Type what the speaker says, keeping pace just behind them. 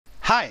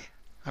Hi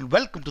and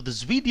welcome to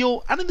this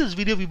video, and in this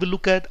video we will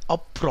look at a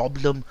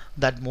problem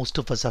that most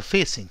of us are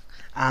facing,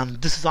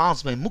 and this is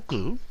asked by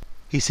Mukul.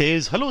 He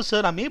says, hello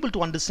sir, I'm able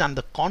to understand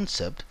the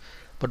concept,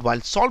 but while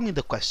solving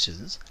the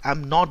questions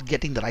I'm not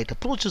getting the right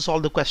approach to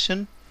solve the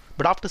question,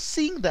 but after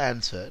seeing the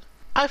answer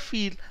I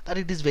feel that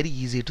it is very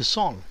easy to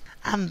solve.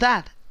 And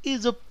that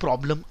is a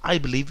problem I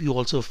believe you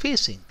also are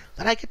facing,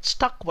 that I get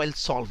stuck while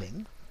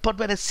solving, but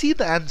when I see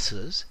the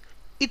answers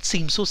it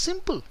seems so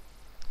simple.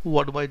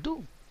 What do I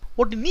do?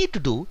 What you need to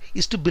do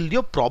is to build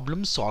your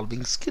problem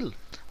solving skill.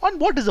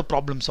 And what is a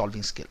problem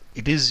solving skill?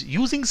 It is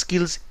using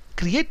skills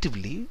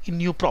creatively in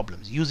new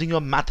problems, using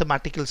your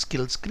mathematical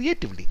skills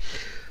creatively.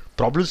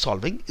 Problem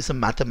solving is a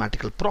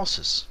mathematical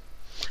process.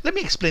 Let me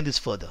explain this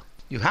further.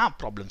 You have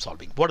problem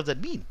solving. What does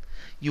that mean?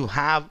 You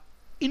have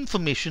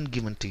information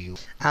given to you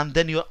and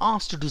then you're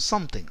asked to do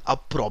something, a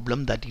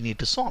problem that you need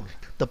to solve.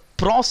 The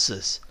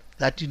process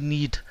that you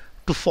need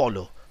to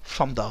follow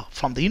from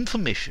the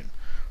information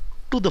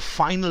to the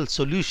final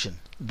solution,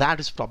 that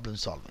is problem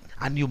solving.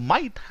 And you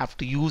might have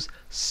to use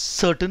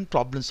certain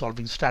problem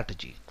solving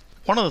strategy.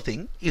 One other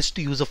thing is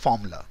to use a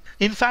formula.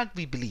 In fact,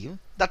 we believe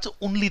that's the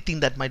only thing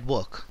that might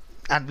work.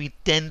 And we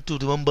tend to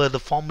remember the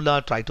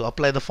formula, try to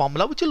apply the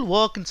formula, which will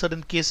work in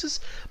certain cases.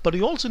 But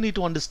you also need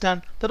to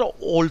understand there are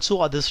also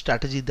other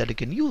strategies that you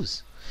can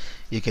use.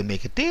 You can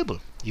make a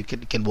table. You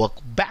can work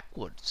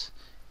backwards.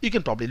 You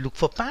can probably look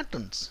for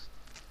patterns.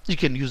 You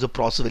can use a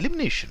process of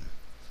elimination.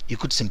 You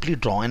could simply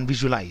draw and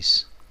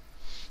visualize.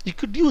 You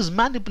could use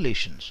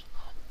manipulations,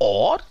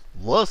 or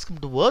worst come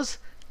to worst,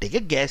 take a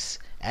guess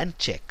and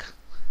check.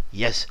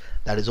 Yes,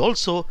 that is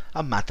also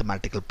a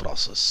mathematical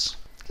process.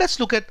 Let's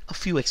look at a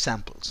few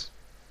examples.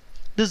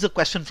 This is a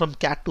question from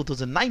CAT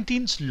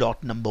 2019,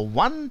 slot number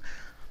 1.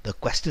 The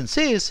question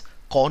says,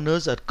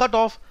 corners are cut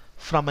off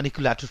from an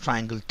equilateral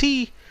triangle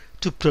T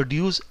to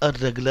produce a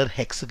regular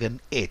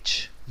hexagon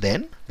H.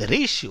 Then the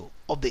ratio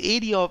of the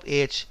area of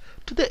H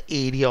to the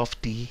area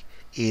of T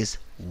is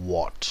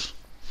what?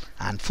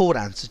 And 4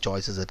 answer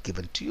choices are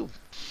given to you.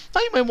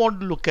 Now you may want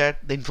to look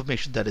at the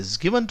information that is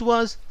given to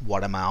us.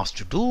 What am I asked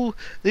to do?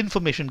 The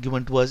information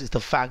given to us is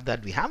the fact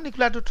that we have an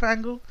equilateral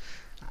triangle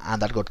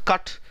and that got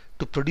cut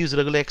to produce a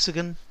regular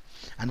hexagon,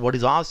 and what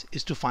is asked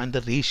is to find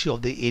the ratio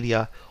of the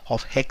area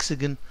of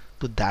hexagon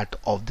to that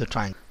of the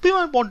triangle. We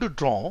might want to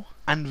draw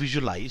and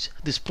visualize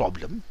this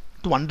problem.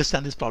 To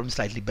understand this problem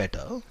slightly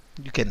better,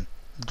 you can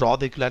draw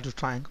the equilateral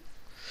triangle.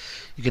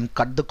 You can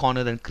cut the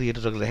corner and create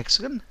a regular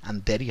hexagon,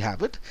 and there you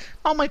have it.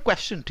 Now my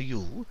question to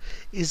you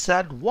is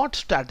that what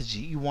strategy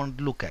you want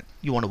to look at.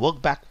 You want to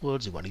work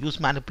backwards, you want to use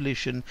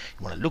manipulation,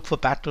 you want to look for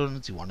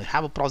patterns, you want to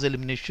have a process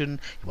elimination,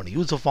 you want to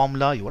use a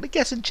formula, you want to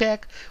guess and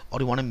check, or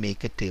you want to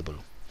make a table.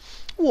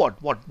 What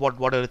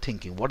are you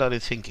thinking? What are you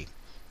thinking?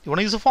 You want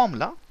to use a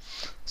formula?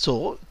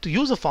 So to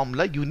use a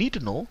formula you need to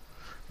know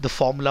the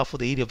formula for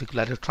the area of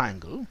equilateral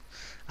triangle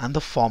and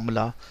the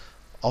formula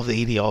of the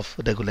area of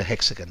regular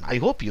hexagon. I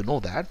hope you know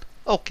that.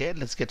 Okay,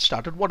 let's get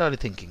started. What are you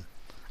thinking?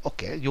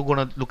 Okay, you're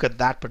going to look at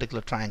that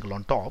particular triangle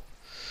on top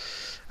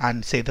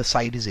and say the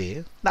side is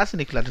A. That's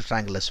an equilateral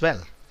triangle as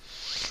well.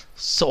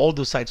 So all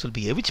those sides will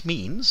be A, which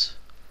means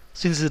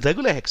since it's a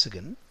regular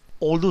hexagon,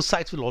 all those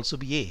sides will also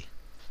be A.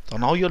 So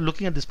now you're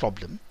looking at this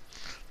problem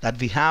that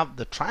we have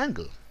the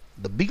triangle,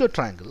 the bigger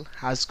triangle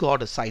has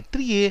got a side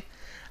 3A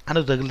and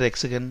a regular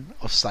hexagon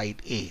of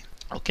side A.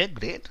 Okay,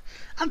 great.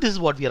 And this is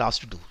what we are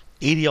asked to do.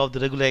 Area of the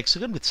regular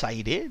hexagon with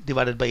side A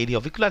divided by area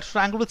of equilateral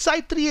triangle with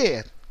side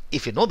 3A.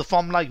 If you know the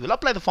formula, you will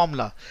apply the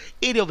formula.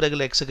 Area of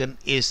regular hexagon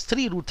is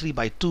 3 root 3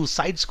 by 2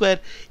 side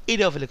square.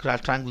 Area of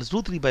equilateral triangle is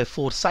root 3 by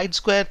 4 side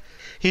square.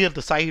 Here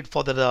the side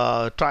for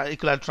the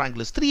equilateral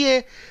triangle is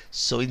 3A.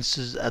 So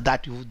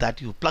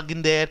that you plug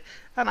in there,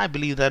 and I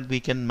believe that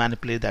we can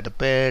manipulate that a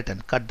bit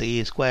and cut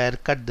the A square,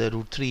 cut the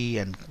root 3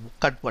 and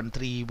cut 1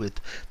 3 with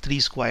 3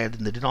 squared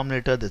in the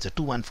denominator. There's a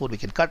 2 and 4. We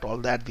can cut all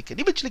that. We can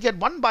eventually get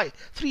 1 by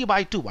 3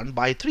 by 2. 1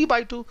 by 3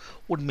 by 2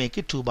 would make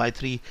it 2 by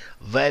 3.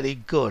 Very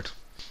good.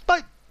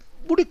 But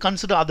would you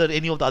consider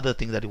any of the other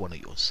things that you want to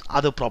use?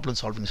 Other problem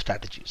solving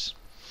strategies?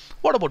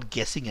 What about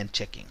guessing and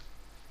checking?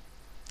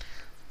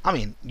 I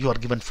mean, you are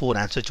given 4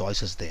 answer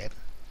choices there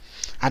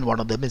and one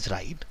of them is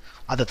right,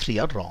 other 3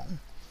 are wrong.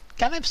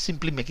 Can I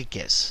simply make a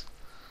guess?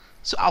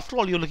 So after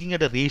all, you're looking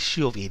at a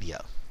ratio of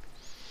area.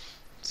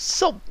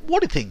 So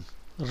what do you think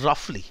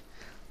roughly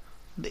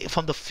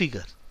from the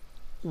figure?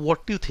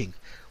 What do you think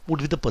would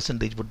be the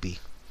percentage would be?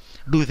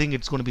 Do you think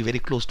it's going to be very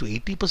close to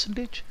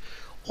 80%,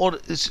 or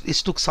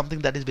it's took something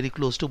that is very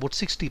close to about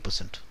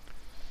 60%?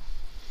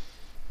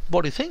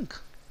 What do you think?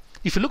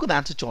 If you look at the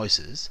answer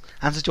choices,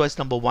 answer choice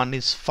number 1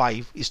 is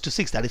 5 is to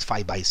 6, that is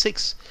 5 by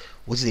 6,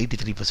 which is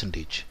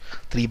 83%.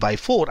 3 by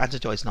 4, answer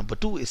choice number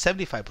 2 is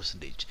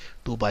 75%.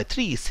 2 by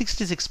 3 is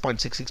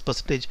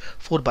 66.66%.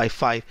 4 by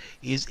 5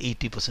 is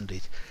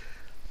 80%.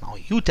 Now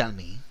you tell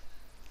me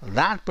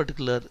that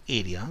particular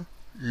area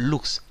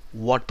looks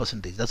What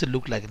percentage? Does it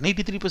look like an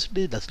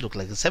 83%? Does it look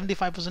like a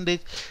 75%?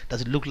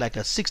 Does it look like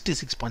a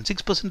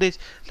 66.6%?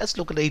 Let's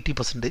look at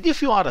 80%.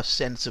 If you are a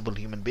sensible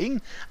human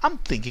being, I'm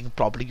thinking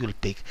probably you'll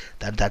pick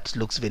that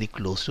looks very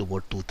close to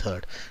about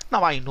 2/3.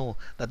 Now I know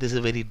that this is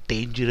a very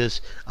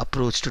dangerous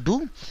approach to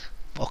do,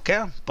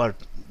 okay, but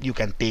you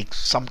can take,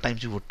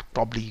 sometimes you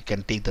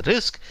can take the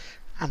risk,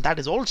 and that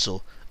is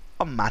also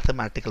a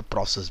mathematical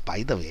process,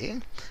 by the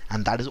way,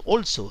 and that is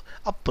also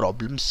a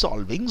problem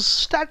solving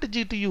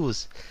strategy to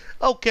use.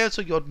 Okay,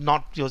 so you're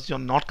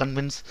not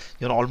convinced,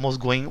 you're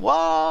almost going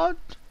what?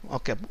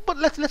 Okay, but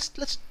let's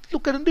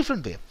look at it a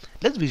different way.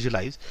 Let's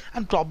visualize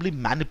and probably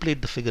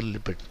manipulate the figure a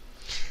little bit.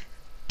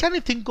 Can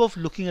you think of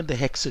looking at the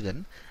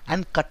hexagon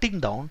and cutting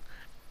down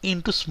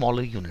into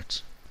smaller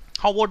units?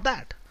 How about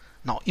that?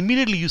 Now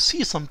immediately you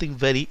see something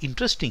very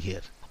interesting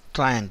here.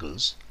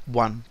 Triangles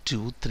 1,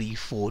 2, 3,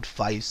 4,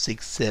 5,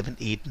 6, 7,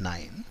 8,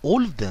 9.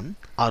 All of them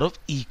are of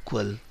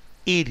equal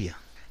area.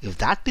 If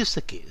that is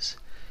the case,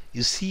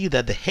 you see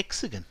that the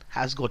hexagon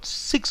has got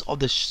 6 of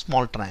the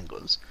small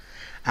triangles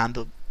and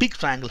the big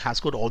triangle has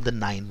got all the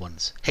 9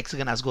 ones.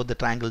 Hexagon has got the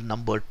triangle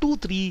number 2,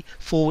 3,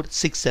 4,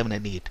 6, 7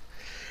 and 8.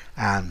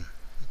 And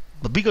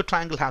the bigger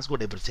triangle has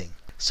got everything.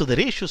 So the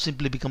ratio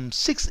simply becomes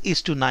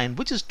 6:9,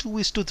 which is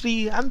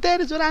 2:3, and there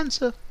is your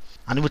answer.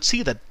 And you would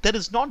see that there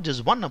is not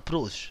just one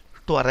approach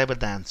to arrive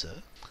at the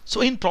answer.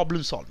 So in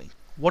problem solving,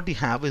 what you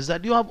have is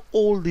that you have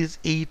all these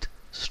 8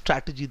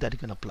 strategies that you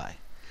can apply.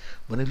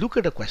 When you look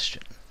at a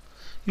question,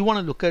 you want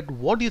to look at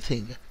what do you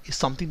think is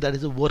something that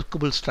is a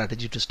workable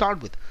strategy to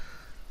start with.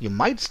 You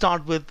might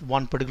start with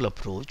one particular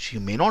approach, you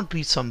may not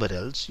reach somewhere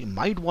else, you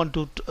might want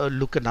to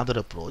look at another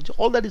approach,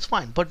 all that is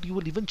fine, but you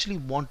will eventually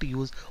want to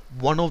use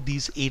one of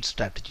these 8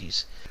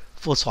 strategies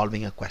for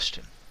solving a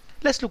question.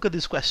 Let's look at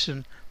this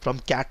question from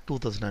CAT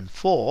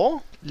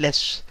 2004.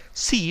 Let's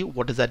see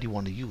what is that you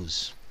want to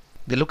use.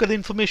 We look at the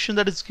information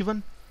that is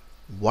given.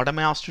 What am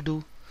I asked to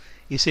do?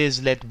 It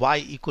says let y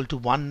equal to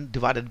 1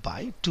 divided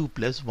by 2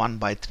 plus 1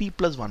 by 3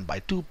 plus 1 by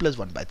 2 plus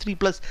 1 by 3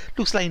 plus,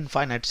 looks like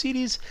infinite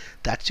series.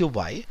 That's your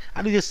y,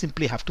 and you just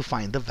simply have to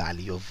find the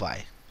value of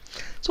y.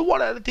 So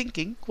what are you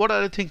thinking? What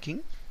are you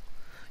thinking?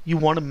 You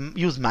want to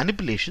use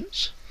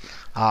manipulations,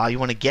 you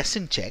want to guess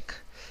and check,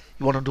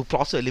 you want to do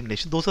process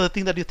elimination. Those are the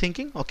things that you're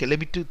thinking. Okay, let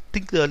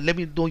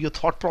me know your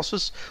thought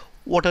process.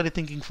 What are you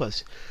thinking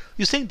first?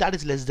 You're saying that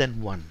is less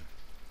than 1,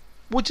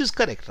 which is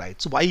correct, right?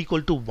 So y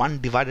equal to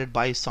 1 divided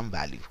by some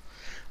value.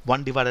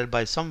 1 divided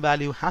by some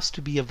value has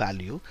to be a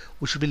value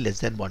which should be less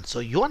than 1. So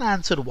your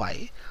answer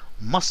y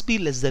must be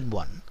less than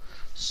 1.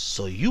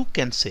 So you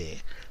can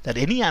say that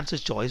any answer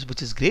choice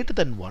which is greater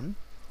than 1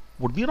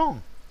 would be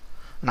wrong.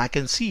 And I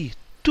can see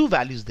 2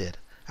 values there.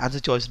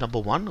 Answer choice number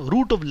 1,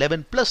 root of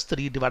 11 plus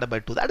 3 divided by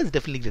 2, that is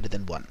definitely greater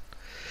than 1.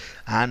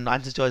 And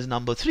answer choice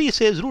number 3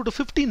 says root of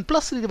 15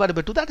 plus 3 divided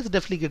by 2, that is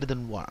definitely greater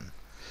than 1.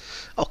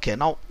 Okay,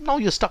 now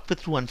you're stuck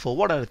with 2 and 4.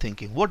 What are you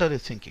thinking? What are you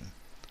thinking?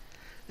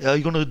 You're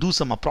going to do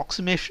some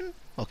approximation.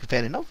 Okay,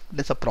 fair enough.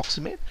 Let's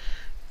approximate.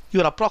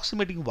 You're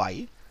approximating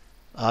y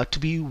to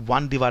be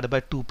 1 divided by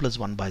 2 plus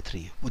 1 by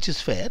 3, which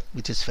is fair.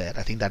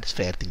 I think that is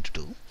fair thing to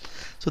do.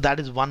 So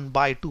that is 1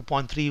 by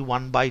 2.3,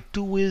 1 by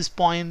 2 is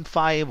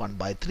 0.5, 1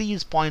 by 3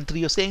 is 0.3.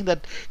 You're saying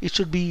that it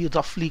should be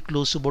roughly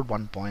close to about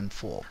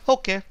 1.4.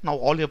 Okay, now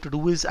all you have to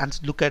do is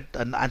look at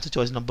an answer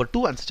choice number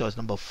 2, answer choice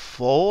number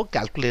 4,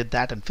 calculate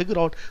that and figure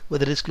out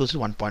whether it is close to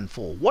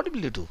 1.4. What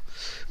will you do?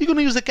 You're going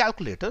to use a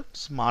calculator.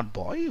 Smart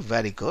boy,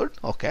 very good.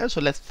 Okay,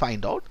 so let's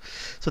find out.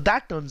 So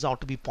that turns out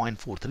to be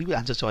 0.43,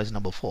 answer choice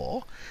number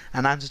 4,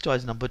 and answer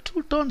choice number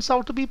 2 turns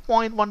out to be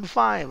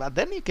 0.15. And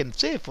then you can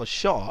say for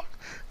sure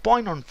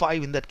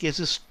 0.15 in that case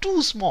is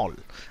too small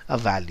a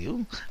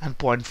value, and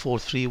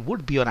 0.43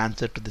 would be your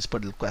answer to this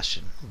particular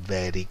question.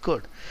 Very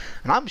good.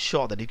 And I'm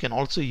sure that you can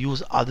also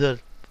use other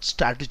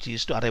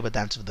strategies to arrive at the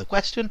answer to the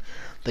question.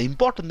 The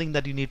important thing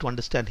that you need to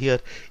understand here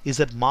is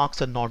that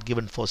marks are not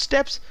given for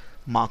steps,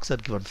 marks are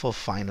given for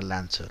final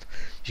answer.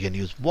 You can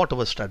use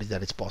whatever strategy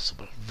that is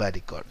possible.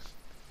 Very good.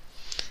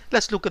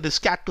 Let's look at this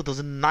CAT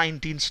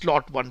 2019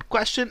 slot 1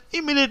 question.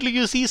 Immediately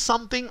you see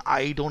something.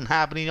 I don't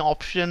have any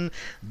option.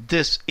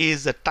 This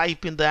is a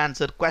type in the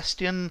answer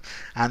question,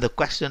 and the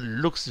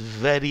question looks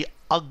very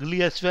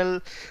ugly as well.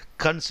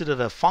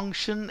 Consider a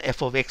function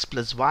f of x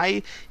plus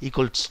y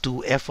equals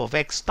to f of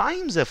x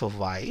times f of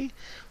y,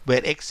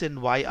 where x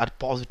and y are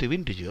positive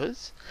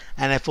integers,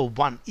 and f of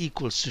 1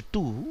 equals to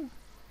 2.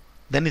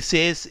 Then it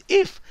says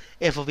if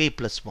f of a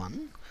plus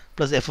 1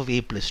 plus f of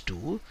a plus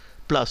 2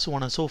 plus so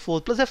on and so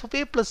forth plus f of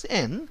a plus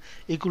n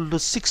equal to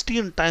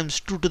 16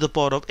 times 2 to the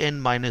power of n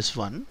minus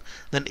 1,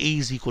 then a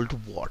is equal to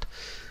what?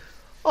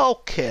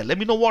 Okay, let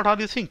me know what are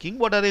you thinking.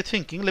 What are you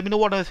thinking? Let me know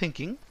what are you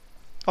thinking.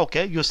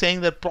 Okay, you're saying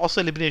that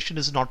process elimination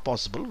is not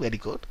possible. Very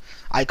good.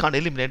 I can't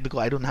eliminate because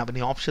I don't have any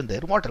option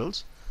there. What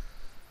else?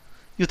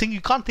 You think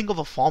you can't think of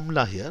a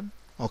formula here.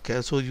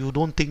 Okay, so you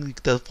don't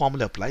think the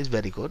formula applies.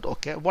 Very good.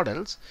 Okay, what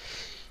else?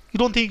 You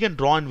don't think you can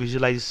draw and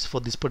visualize for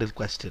this particular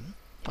question.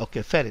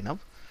 Okay, fair enough.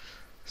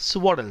 So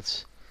what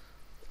else?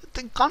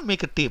 They can't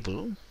make a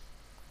table.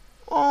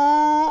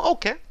 Oh,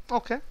 okay,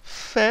 Okay,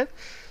 fair.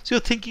 So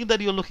you're thinking that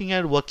you're looking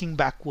at working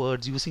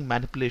backwards, using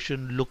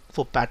manipulation, look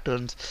for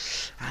patterns,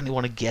 and you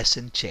want to guess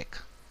and check.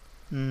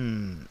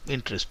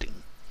 Interesting.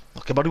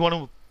 Okay, but you want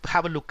to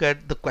have a look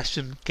at the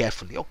question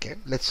carefully. Okay,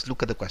 let's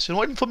look at the question.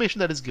 What information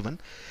that is given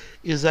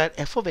is that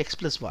f of x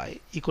plus y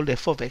equal to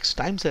f of x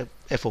times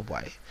f of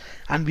y,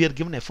 and we are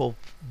given f of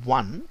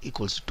 1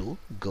 equals to 2.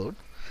 Good.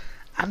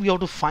 And we have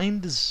to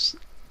find this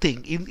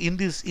thing in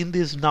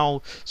this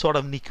now sort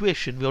of an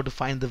equation. We have to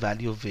find the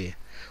value of a.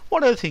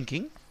 What are you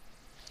thinking?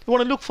 You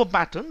want to look for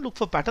pattern,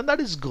 that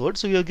is good.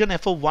 So you're given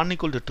f of 1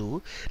 equal to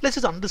 2. Let's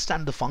just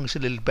understand the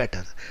function a little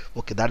better.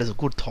 Okay, that is a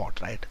good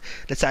thought, right?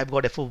 Let's say I've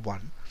got f of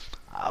 1.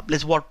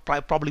 Let's what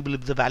probably will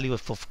be the value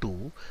of f of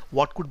 2.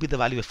 What could be the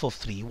value of f of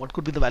 3? What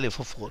could be the value of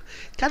f of 4?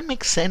 Can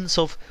make sense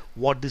of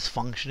what this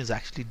function is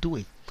actually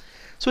doing.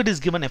 So it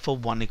is given f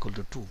of 1 equal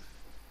to 2.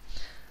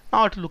 Now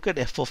I have to look at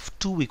f of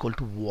 2 equal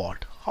to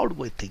what? How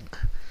do I think?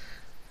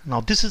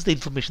 Now this is the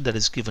information that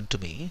is given to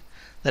me,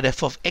 that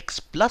f of x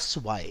plus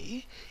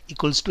y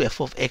equals to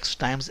f of x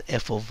times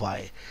f of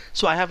y.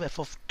 So I have f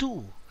of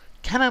 2.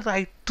 Can I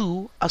write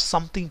 2 as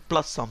something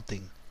plus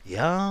something?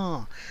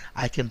 Yeah,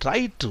 I can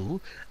write 2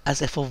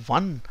 as f of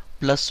 1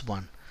 plus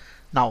 1.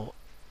 Now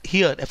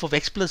here f of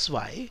x plus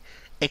y,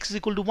 x is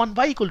equal to 1,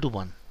 y equal to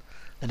 1.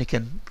 Then you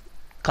can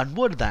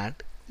convert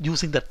that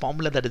using that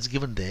formula that is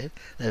given there,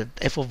 that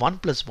f of 1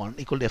 plus 1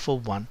 equal to f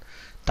of 1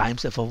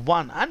 times f of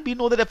 1, and we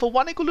know that f of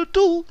 1 equal to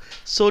 2,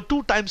 so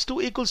 2 times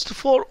 2 equals to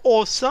 4.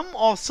 Awesome.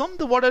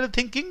 What are you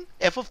thinking?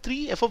 F of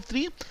 3, and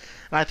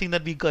I think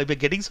that we're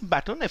getting some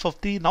pattern. F of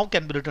 3 now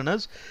can be written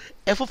as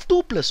f of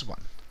 2 plus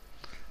 1.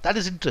 That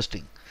is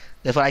interesting.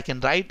 Therefore I can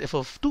write f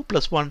of 2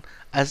 plus 1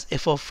 as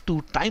f of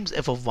 2 times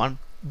f of 1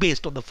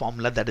 based on the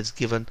formula that is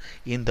given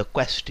in the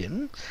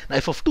question. Now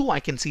f of 2 I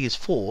can see is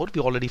 4.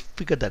 We already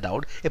figured that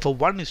out. F of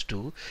 1 is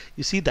 2.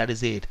 You see that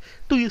is 8.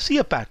 Do you see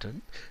a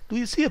pattern?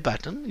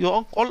 You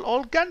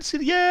all can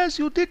see. Yes,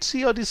 you did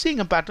see, or you're seeing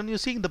a pattern. You're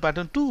seeing the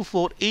pattern 2,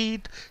 4,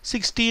 8,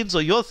 16. So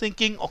you're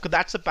thinking, okay,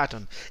 that's a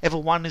pattern. F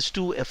of 1 is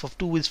 2, f of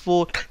 2 is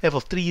 4, f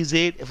of 3 is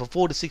 8, f of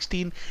 4 is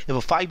 16, f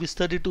of 5 is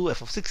 32,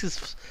 f of 6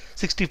 is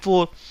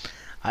 64.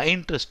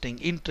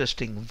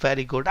 Interesting,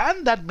 very good,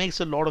 and that makes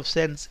a lot of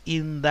sense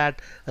in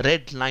that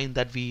red line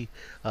that we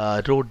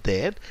wrote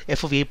there.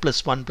 F of a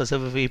plus 1 plus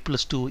f of a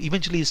plus 2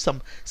 eventually is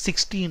some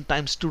 16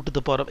 times 2 to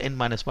the power of n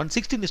minus 1.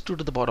 16 is 2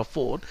 to the power of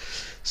 4.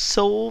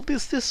 So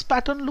this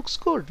pattern looks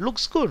good.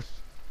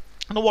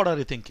 Now what are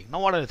you thinking?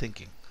 Now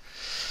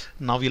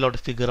we'll have to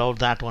figure out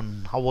that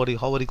one. How are you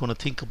going to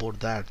think about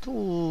that?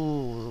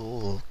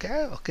 Ooh,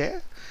 okay.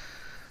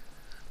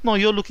 Now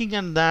you're looking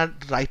at that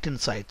right hand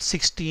side,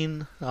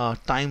 16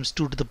 times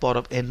 2 to the power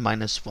of n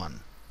minus 1.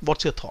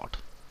 What's your thought?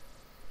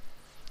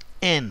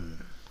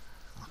 N.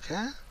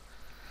 Okay.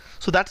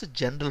 So that's a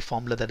general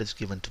formula that is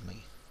given to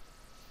me.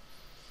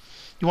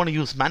 You want to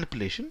use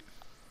manipulation?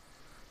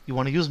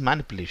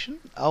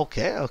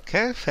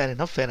 Okay. Fair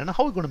enough. How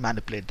are we going to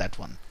manipulate that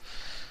one?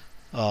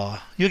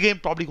 You're again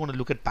probably going to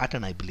look at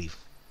pattern, I believe.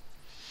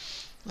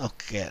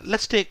 Okay.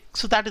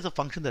 So that is a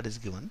function that is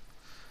given.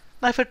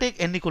 Now if I take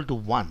n equal to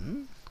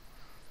 1,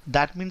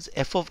 that means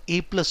f of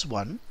a plus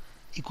 1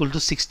 equal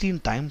to 16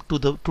 times 2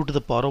 to the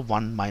power of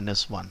 1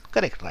 minus 1.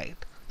 Correct, right?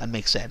 That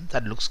makes sense.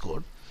 That looks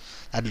good.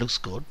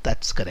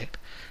 That's correct.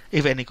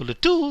 If n equal to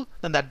 2,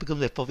 then that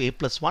becomes f of a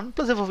plus 1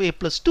 plus f of a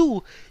plus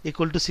 2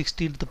 equal to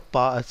 16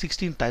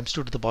 times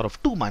 2 to the power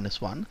of 2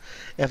 minus 1.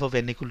 F of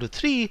n equal to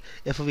 3,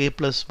 f of a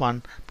plus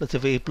 1 plus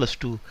f of a plus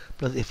 2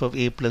 plus f of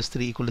a plus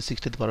 3 equal to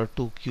 6 to the power of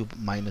 2 cube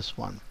minus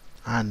 1.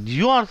 And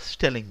you are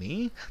telling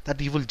me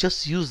that you will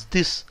just use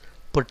this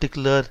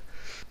particular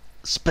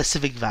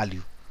specific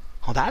value.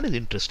 Now that is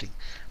interesting,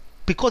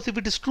 because if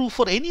it is true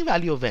for any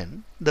value of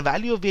n, the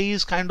value of a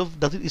is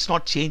it's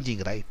not changing,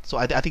 right? So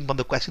I think from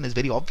the question is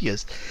very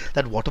obvious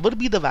that whatever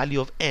be the value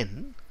of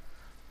n,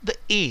 the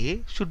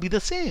a should be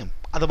the same.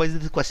 Otherwise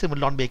the question will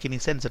not make any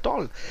sense at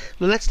all.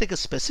 So let's take a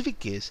specific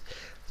case,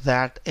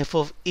 that f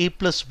of a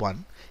plus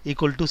 1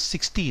 equal to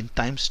 16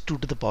 times 2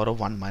 to the power of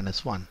 1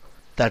 minus 1.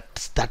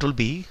 That will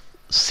be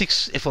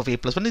 6. F of a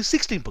plus 1 is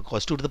 16,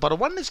 because 2 to the power of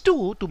 1 is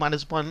 2, 2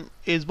 minus 1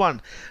 is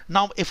 1.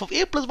 Now f of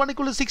a plus 1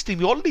 equal to 16,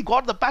 we already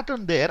got the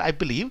pattern there, I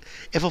believe.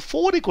 F of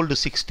 4 equal to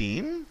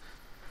 16.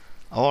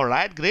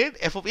 Alright, great.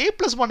 F of a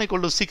plus 1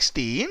 equal to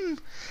 16.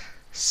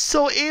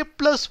 So a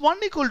plus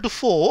 1 equal to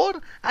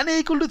 4 and a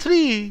equal to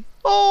 3.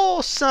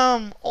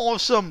 Awesome.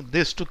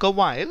 This took a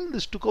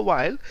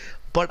while,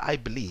 but I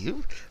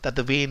believe that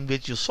the way in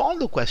which you solve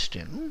the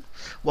question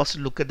was to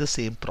look at the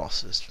same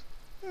process.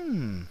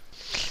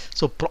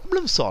 So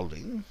problem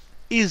solving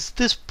is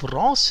this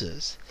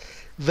process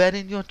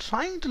wherein you're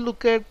trying to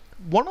look at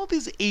one of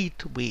these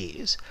 8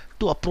 ways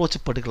to approach a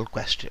particular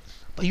question.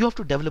 But you have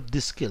to develop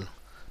this skill.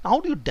 Now, how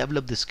do you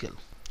develop this skill?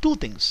 2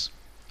 things.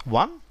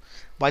 1,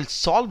 while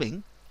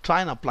solving,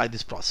 try and apply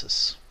this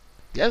process.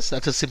 Yes,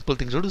 that's a simple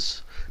thing to do.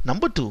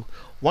 Number 2,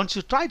 once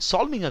you tried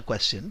solving a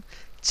question,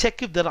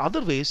 check if there are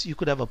other ways you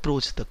could have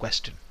approached the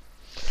question.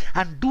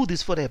 And do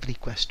this for every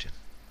question.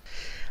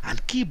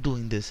 And keep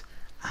doing this,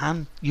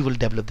 and you will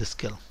develop this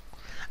skill.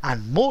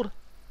 and more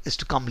is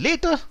to come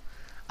later.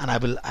 And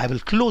I will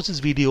close this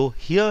video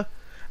here.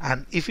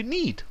 And if you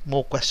need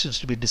more questions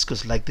to be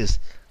discussed like this,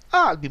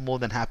 I'll be more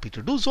than happy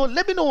to do so.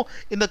 Let me know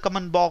in the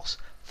comment box.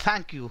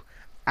 Thank you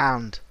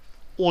and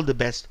all the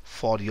best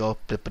for your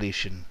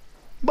preparation.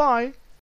 Bye.